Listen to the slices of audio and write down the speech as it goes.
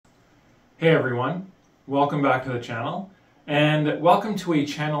Hey everyone, welcome back to the channel, and welcome to a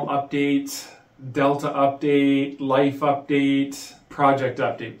channel update, Delta update, life update, project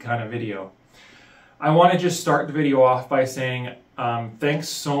update kind of video. I want to just start the video off by saying thanks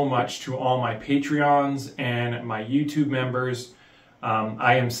so much to all my Patreons and my YouTube members.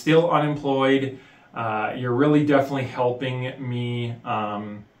 I am still unemployed. You're really definitely helping me.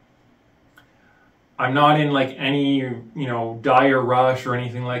 I'm not in like any, dire rush or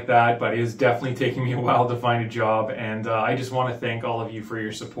anything like that, but it is definitely taking me a while to find a job, and I just want to thank all of you for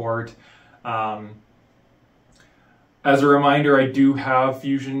your support. As a reminder, I do have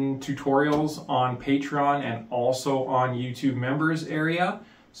Fusion tutorials on Patreon and also on YouTube members area.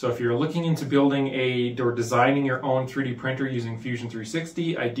 So if you're looking into building or designing your own 3D printer using Fusion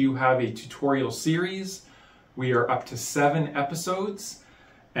 360, I do have a tutorial series. We are up to 7 episodes.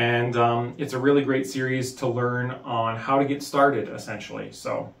 And it's a really great series to learn on how to get started, essentially.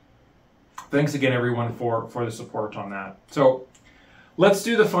 So thanks again, everyone, for the support on that. So let's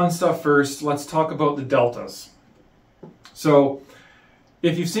do the fun stuff first. Let's talk about the deltas. So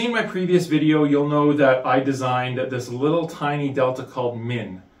if you've seen my previous video, you'll know that I designed this little tiny delta called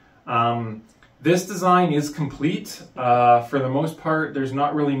Min. This design is complete. For the most part, there's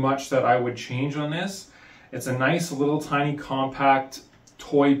not really much that I would change on this. It's a nice little tiny compact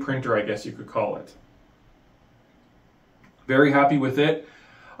toy printer, I guess you could call it. Very happy with it.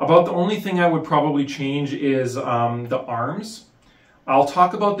 About the only thing I would probably change is the arms. I'll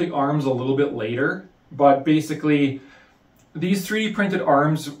talk about the arms a little bit later, but basically these 3D printed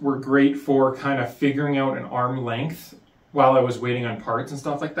arms were great for kind of figuring out an arm length while I was waiting on parts and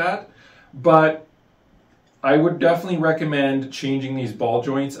stuff like that. But I would definitely recommend changing these ball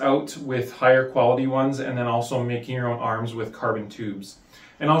joints out with higher quality ones, and then also making your own arms with carbon tubes.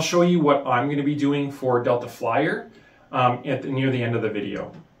 And I'll show you what I'm going to be doing for Delta Flyer near the end of the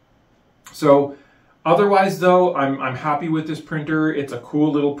video. So otherwise though, I'm happy with this printer. It's a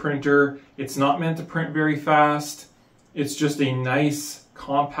cool little printer. It's not meant to print very fast. It's just a nice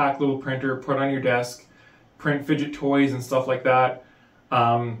compact little printer, put on your desk, print fidget toys and stuff like that.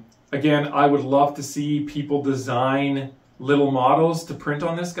 Again, I would love to see people design little models to print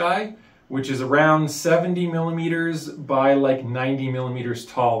on this guy, which is around 70 millimeters by like 90 millimeters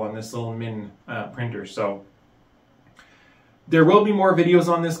tall on this little Min printer. So there will be more videos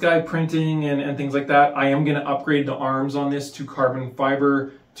on this guy printing and things like that. I am going to upgrade the arms on this to carbon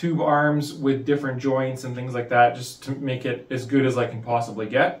fiber tube arms with different joints and things like that, just to make it as good as I can possibly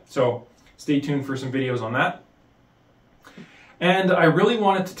get. So stay tuned for some videos on that. And I really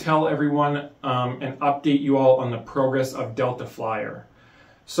wanted to tell everyone and update you all on the progress of Delta Flyer.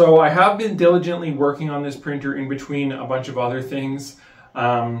 So I have been diligently working on this printer in between a bunch of other things.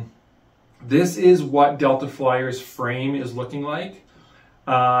 This is what Delta Flyer's frame is looking like.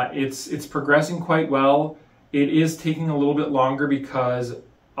 It's progressing quite well. It is taking a little bit longer because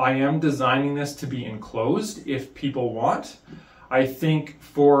I am designing this to be enclosed if people want. I think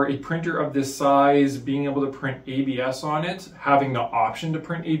for a printer of this size, being able to print ABS on it, having the option to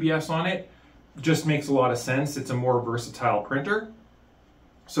print ABS on it, just makes a lot of sense. It's a more versatile printer.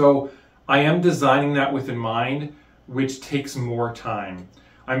 So I am designing that with in mind, which takes more time.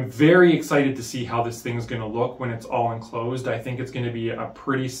 I'm very excited to see how this thing's going to look when it's all enclosed. I think it's going to be a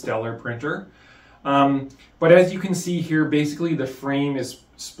pretty stellar printer. But as you can see here, basically the frame is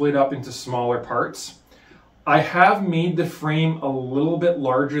split up into smaller parts. I have made the frame a little bit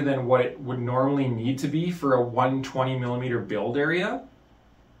larger than what it would normally need to be for a 120 millimeter build area.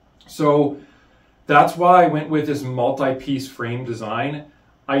 So that's why I went with this multi-piece frame design.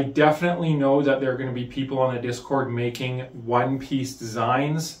 I definitely know that there are going to be people on the Discord making one-piece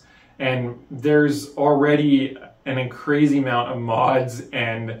designs, and there's already an crazy amount of mods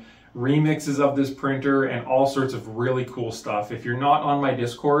and remixes of this printer and all sorts of really cool stuff. If you're not on my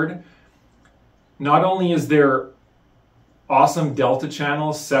Discord, not only is there awesome Delta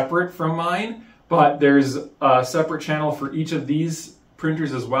channels separate from mine, but there's a separate channel for each of these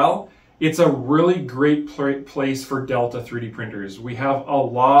printers as well. It's a really great place for Delta 3D printers. We have a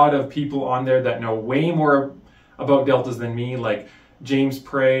lot of people on there that know way more about Deltas than me, like James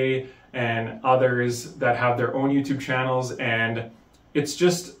Prey and others that have their own YouTube channels, and it's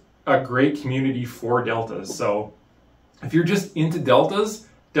just a great community for Deltas. So if you're just into Deltas,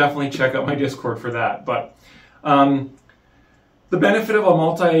 definitely check out my Discord for that. But the benefit of a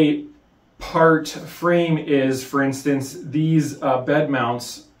multi-part frame is, for instance, these bed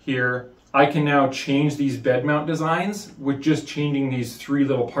mounts here. I can now change these bed mount designs with just changing these 3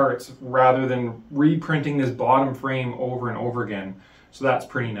 little parts rather than reprinting this bottom frame over and over again. So that's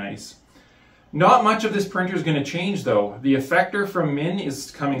pretty nice. Not much of this printer is going to change though. The effector from Min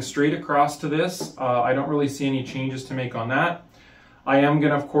is coming straight across to this. I don't really see any changes to make on that. I am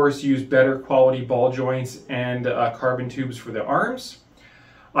going to, of course, use better quality ball joints and carbon tubes for the arms.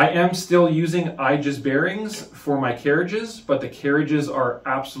 I am still using IGES bearings for my carriages, but the carriages are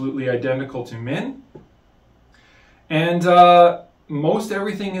absolutely identical to Min. And most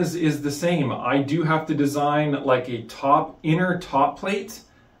everything is the same. I do have to design like a inner top plate.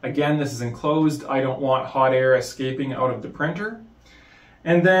 Again, this is enclosed. I don't want hot air escaping out of the printer.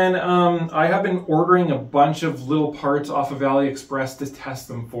 And then I have been ordering a bunch of little parts off of AliExpress to test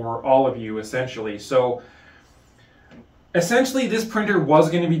them for all of you, essentially. So essentially, this printer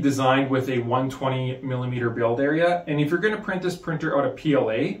was going to be designed with a 120mm build area. And if you're going to print this printer out of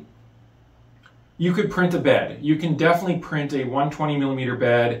PLA, you could print a bed. You can definitely print a 120mm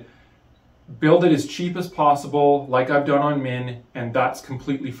bed, build it as cheap as possible, like I've done on Min, and that's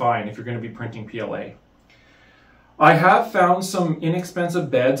completely fine if you're going to be printing PLA. I have found some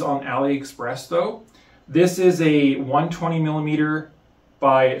inexpensive beds on AliExpress though. This is a 120mm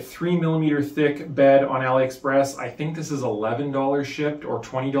by 3mm thick bed on AliExpress. I think this is $11 shipped or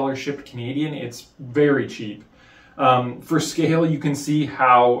 $20 shipped Canadian. It's very cheap. For scale, you can see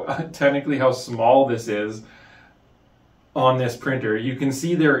how technically how small this is on this printer. You can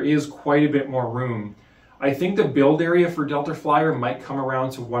see there is quite a bit more room. I think the build area for Delta Flyer might come around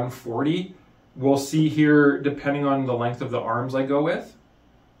to 140. We'll see here depending on the length of the arms I go with.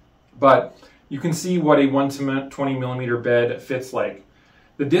 But you can see what a 120mm bed fits like.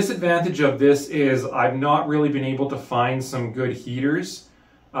 The disadvantage of this is I've not really been able to find some good heaters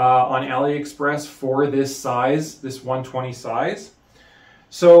on AliExpress for this size, this 120 size.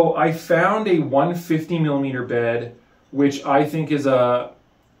 So I found a 150mm bed, which I think is a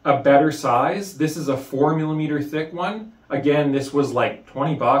better size. This is a 4mm thick one. Again, this was like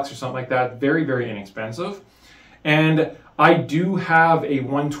 20 bucks or something like that. Very, very inexpensive. And I do have a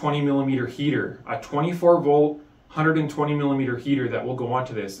 120mm heater, a 24 volt, 120mm heater that will go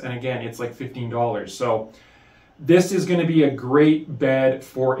onto this. And again, it's like $15. So this is going to be a great bed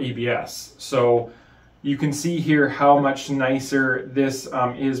for ABS. So you can see here how much nicer this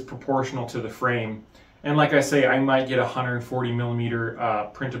is proportional to the frame. And like I say, I might get a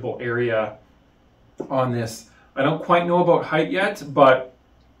 140mm printable area on this. I don't quite know about height yet, but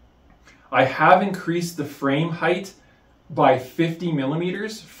I have increased the frame height by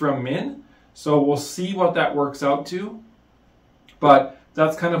 50mm from Min. So we'll see what that works out to. But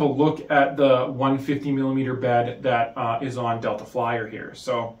that's kind of a look at the 150mm bed that is on Delta Flyer here.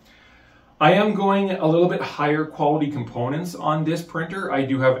 So I am going a little bit higher quality components on this printer. I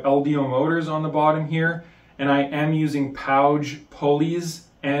do have LDO motors on the bottom here, and I am using Pouge pulleys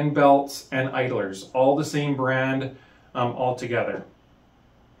and belts and idlers, all the same brand all together.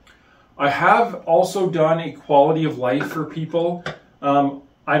 I have also done a quality of life for people.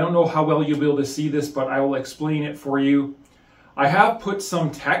 I don't know how well you'll be able to see this, but I will explain it for you. I have put some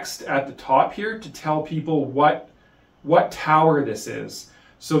text at the top here to tell people what tower this is.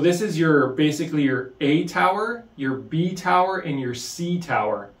 So this is basically your A tower, your B tower, and your C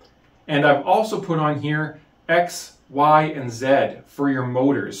tower. And I've also put on here X, Y, and Z for your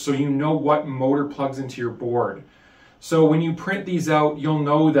motors, so you know what motor plugs into your board. So when you print these out, you'll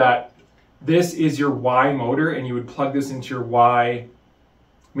know that this is your Y motor, and you would plug this into your Y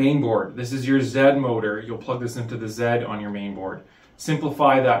main board. This is your Z motor. You'll plug this into the Z on your main board.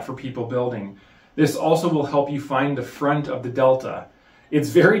 Simplify that for people building. This also will help you find the front of the Delta. It's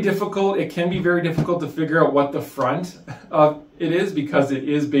very difficult. It can be very difficult to figure out what the front of it is because it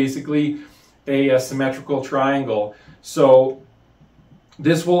is basically a symmetrical triangle. So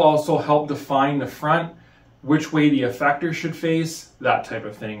this will also help define the front, which way the effector should face, that type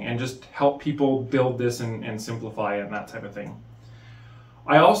of thing, and just help people build this and simplify it and that type of thing.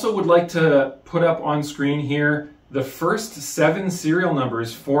 I also would like to put up on screen here the first 7 serial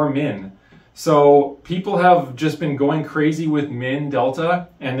numbers for Min. So people have just been going crazy with Min Delta,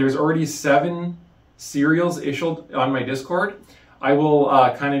 and there's already 7 serials issued on my Discord. I will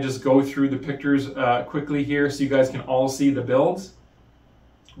kind of just go through the pictures quickly here so you guys can all see the builds.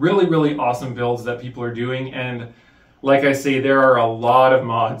 Really, really awesome builds that people are doing, and like I say, there are a lot of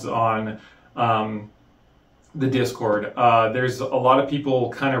mods on the Discord. There's a lot of people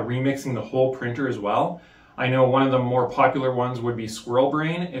kind of remixing the whole printer as well. I know one of the more popular ones would be Squirrel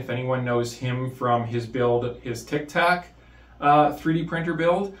Brain, if anyone knows him from his build, his Tic Tac 3D printer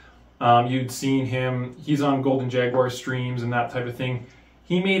build. You'd seen him, he's on Golden Jaguar streams and that type of thing.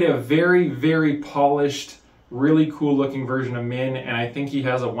 He made a very, very polished, really cool looking version of Min, and I think he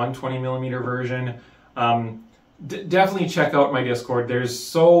has a 120mm version. definitely check out my Discord. There's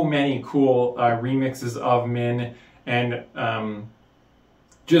so many cool remixes of Min and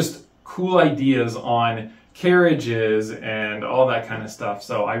just cool ideas on carriages and all that kind of stuff.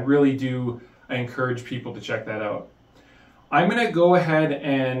 So I really do encourage people to check that out. I'm going to go ahead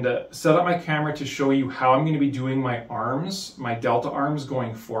and set up my camera to show you how I'm going to be doing my arms, my Delta arms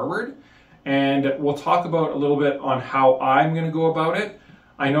going forward. And we'll talk about a little bit on how I'm going to go about it.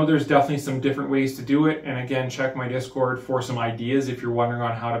 I know there's definitely some different ways to do it. And again, check my Discord for some ideas if you're wondering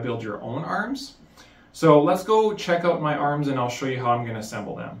on how to build your own arms. So let's go check out my arms and I'll show you how I'm going to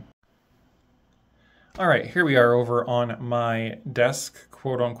assemble them. All right, here we are over on my desk,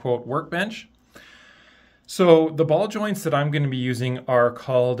 quote unquote, workbench. So the ball joints that I'm going to be using are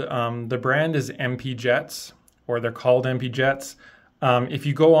called, the brand is MP Jets, or they're called MP Jets. If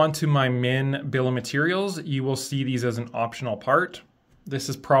you go onto my Min bill of materials, you will see these as an optional part. This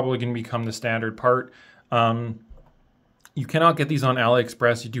is probably going to become the standard part. You cannot get these on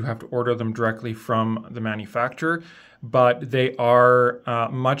AliExpress. You do have to order them directly from the manufacturer, but they are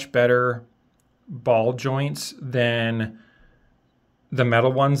much better ball joints than the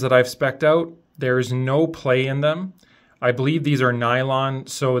metal ones that I've spec'd out. There's no play in them. I believe these are nylon,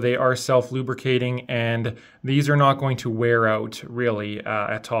 so they are self-lubricating, and these are not going to wear out really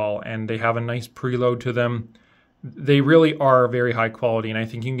at all, and they have a nice preload to them. They really are very high quality, and I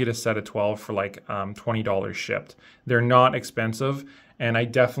think you can get a set of 12 for like $20 shipped. They're not expensive, and I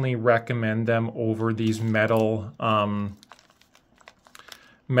definitely recommend them over these metal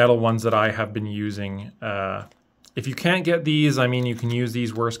metal ones that I have been using. If you can't get these, I mean, you can use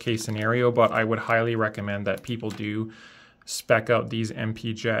these worst case scenario, but I would highly recommend that people do spec out these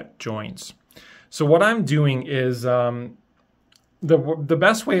MP Jet joints. So what I'm doing is the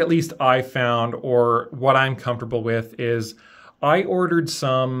best way, at least I found, or what I'm comfortable with, is I ordered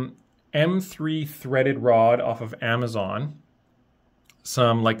some M3 threaded rod off of Amazon,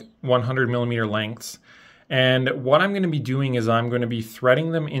 some like 100 millimeter lengths. And what I'm going to be doing is I'm going to be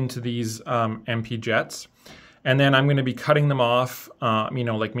threading them into these MP Jets. And then I'm going to be cutting them off, you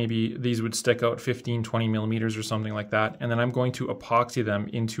know, like maybe these would stick out 15, 20 millimeters or something like that. And then I'm going to epoxy them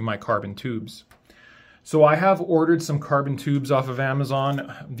into my carbon tubes. So I have ordered some carbon tubes off of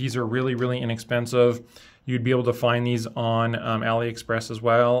Amazon. These are really, really inexpensive. You'd be able to find these on AliExpress as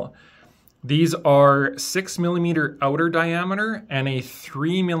well. These are 6 millimeter outer diameter and a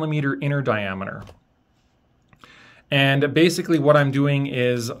 3 millimeter inner diameter. And basically what I'm doing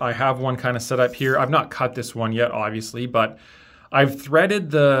is I have one kind of set up here. I've not cut this one yet, obviously, but I've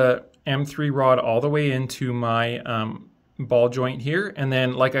threaded the M3 rod all the way into my ball joint here. And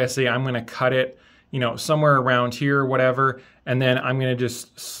then, like I say, I'm going to cut it, you know, somewhere around here or whatever. And then I'm going to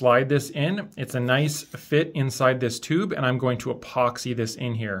just slide this in. It's a nice fit inside this tube, and I'm going to epoxy this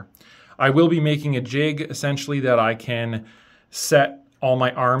in here. I will be making a jig essentially that I can set all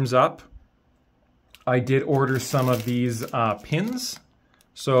my arms up. I did order some of these pins.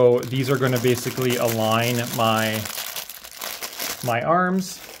 So these are going to basically align my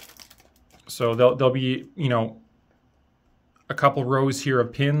arms. So there'll be, you know, a couple rows here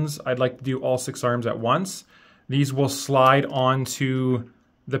of pins. I'd like to do all 6 arms at once. These will slide onto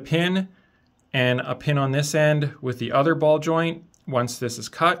the pin and a pin on this end with the other ball joint once this is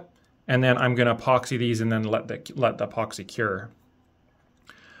cut. And then I'm going to epoxy these and then let the epoxy cure.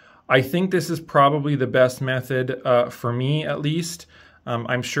 I think this is probably the best method for me, at least.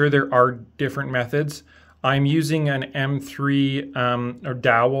 I'm sure there are different methods. I'm using an M3 or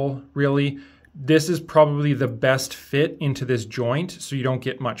dowel, really. This is probably the best fit into this joint, so you don't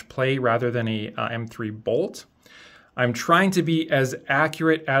get much play rather than a M3 bolt. I'm trying to be as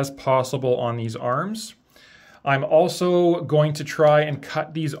accurate as possible on these arms. I'm also going to try and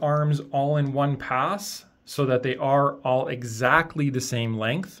cut these arms all in one pass so that they are all exactly the same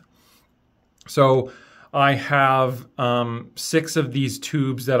length. So I have 6 of these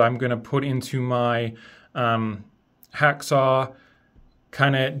tubes that I'm going to put into my hacksaw,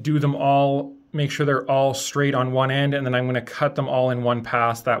 kind of do them all, make sure they're all straight on one end, and then I'm going to cut them all in one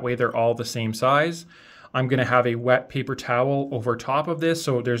pass. That way they're all the same size. I'm going to have a wet paper towel over top of this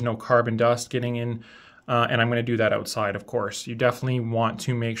so there's no carbon dust getting in, and I'm going to do that outside, of course. You definitely want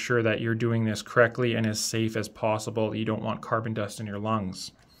to make sure that you're doing this correctly and as safe as possible. You don't want carbon dust in your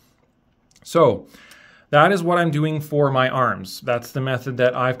lungs. So that is what I'm doing for my arms. That's the method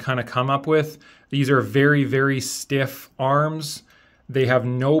that I've kind of come up with. These are very, very stiff arms. They have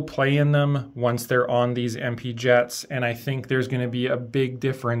no play in them once they're on these MP Jets, and I think there's going to be a big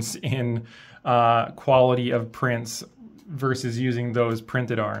difference in quality of prints versus using those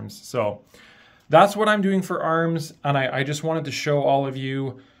printed arms. So that's what I'm doing for arms, and I just wanted to show all of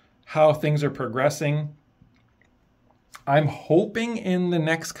you how things are progressing. I'm hoping in the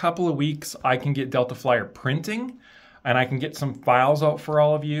next couple of weeks I can get Delta Flyer printing and I can get some files out for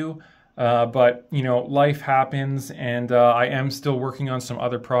all of you. But, you know, life happens, and I am still working on some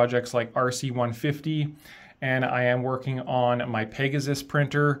other projects like RC150, and I am working on my Pegasus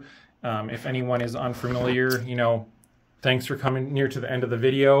printer. If anyone is unfamiliar, you know, thanks for coming near to the end of the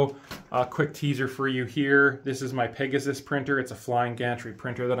video. Quick teaser for you here. This is my Pegasus printer. It's a flying gantry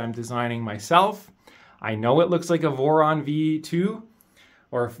printer that I'm designing myself. I know it looks like a Voron V2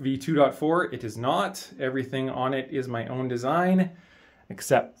 or V2.4. It is not. Everything on it is my own design,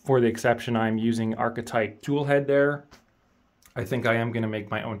 except for the exception I'm using Archetype tool head there. I think I am going to make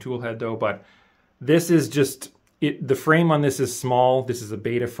my own tool head though, but this is just, the frame on this is small. This is a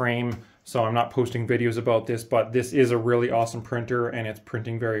beta frame, so I'm not posting videos about this, but this is a really awesome printer and it's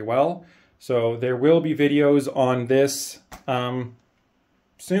printing very well. So there will be videos on this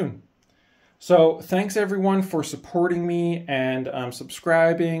soon. So thanks everyone for supporting me and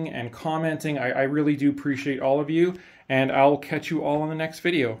subscribing and commenting. I really do appreciate all of you, and I'll catch you all in the next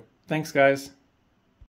video. Thanks guys.